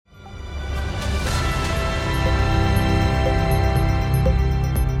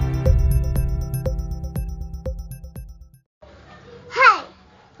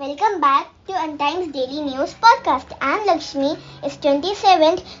UnTimes Daily News Podcast. I'm Lakshmi. It's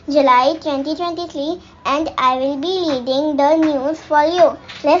 27th July 2023 and I will be reading the news for you.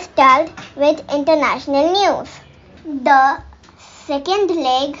 Let's start with international news. The second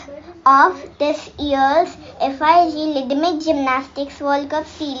leg of this year's FIG Rhythmic Gymnastics World Cup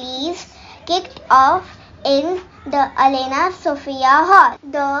Series kicked off in the Elena Sofia Hall.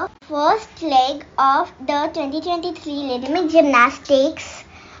 The first leg of the 2023 Rhythmic Gymnastics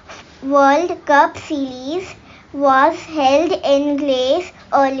World Cup Series was held in Greece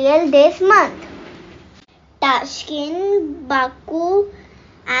earlier this month. Tashkent, Baku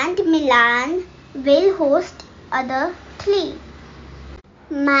and Milan will host other three.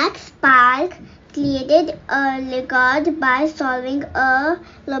 Max Park created a record by solving a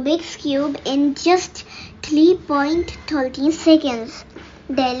Rubik's Cube in just 3.13 seconds.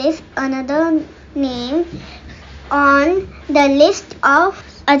 There is another name on the list of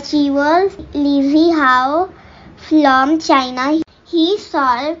achievers, Li Hao from China. He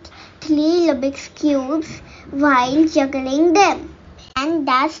solved 3 Rubik's Cubes while juggling them. And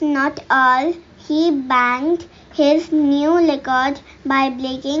that's not all. He banged his new record by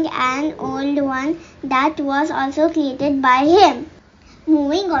breaking an old one that was also created by him.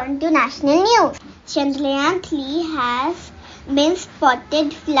 Moving on to national news. Chandrayaan 3 has been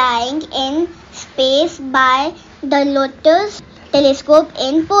spotted flying in space by the Lotus telescope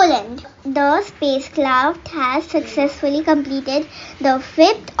in Poland. The spacecraft has successfully completed the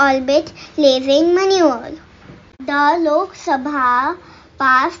 5th orbit raising maneuver. The Lok Sabha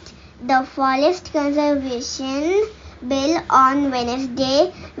passed the Forest Conservation Bill on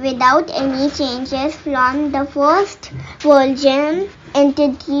Wednesday without any changes from the first version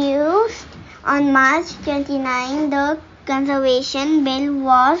introduced on March 29. The Conservation Bill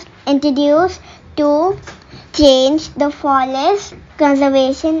was introduced to change the Forest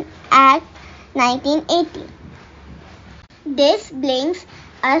Conservation Act 1980. This brings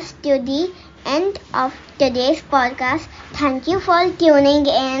us to the end of today's podcast. Thank you for tuning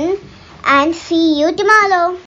in and see you tomorrow.